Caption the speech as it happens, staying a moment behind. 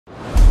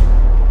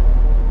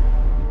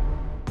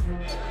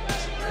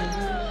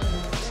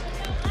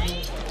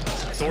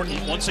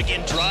Thornton once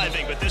again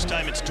driving, but this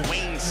time it's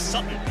Dwayne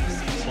Sutton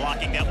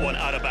blocking that one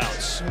out of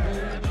bounds.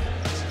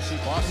 See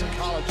Boston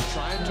College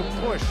trying to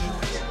push.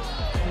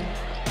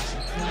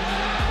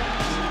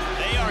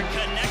 They are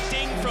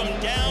connecting from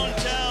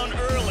downtown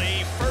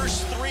early.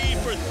 First three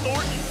for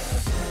Thornton.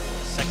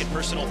 Second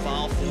personal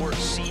foul for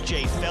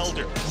C.J.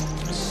 Felder.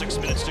 6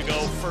 minutes to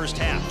go, first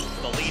half.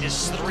 The lead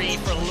is 3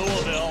 for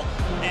Louisville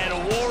and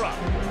Nwora.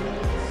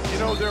 You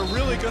know, they're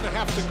really going to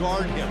have to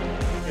guard him.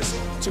 It's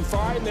to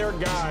find their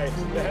guy,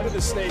 the head of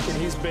the snake, and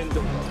he's been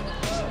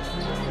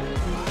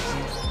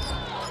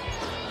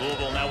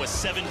Louisville now with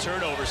 7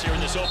 turnovers here in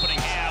this opening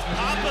half.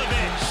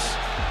 Popovich,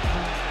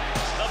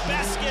 the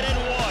basket and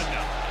one.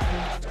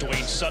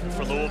 Dwayne Sutton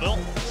for Louisville.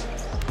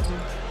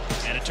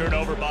 And a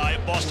turnover by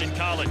Boston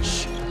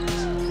College.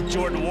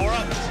 Jordan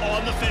Nwora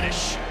on the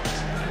finish.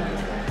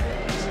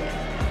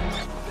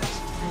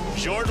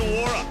 Jordan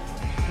Nwora,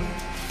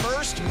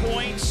 first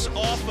points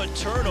off a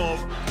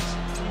turnover.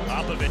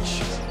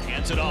 Popovich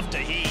hands it off to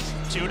Heat,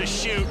 2 to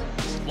shoot,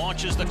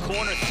 launches the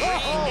corner 3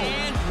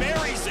 and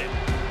buries it.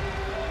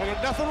 Well,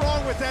 nothing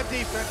wrong with that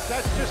defense.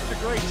 That's just a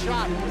great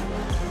shot.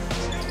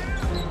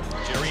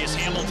 Jarius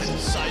Hamilton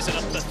sizing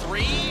up the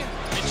 3.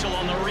 Mitchell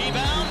on the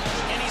rebound,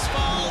 and he's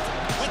fouled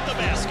with the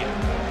basket.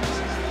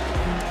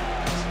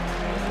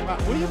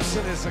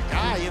 Williamson is a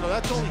guy, you know,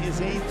 that's only his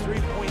 8th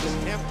three-point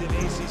attempt in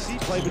ACC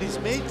play, but he's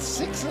made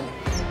 6 of them.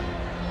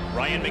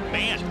 Ryan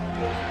McMahon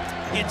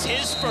hits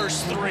his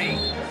first 3.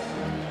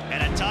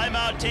 And a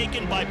timeout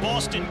taken by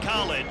Boston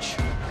College.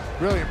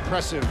 Really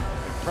impressive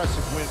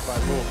win by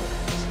Louisville.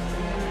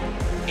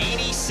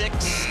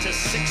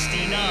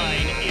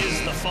 86-69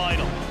 is the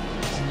final.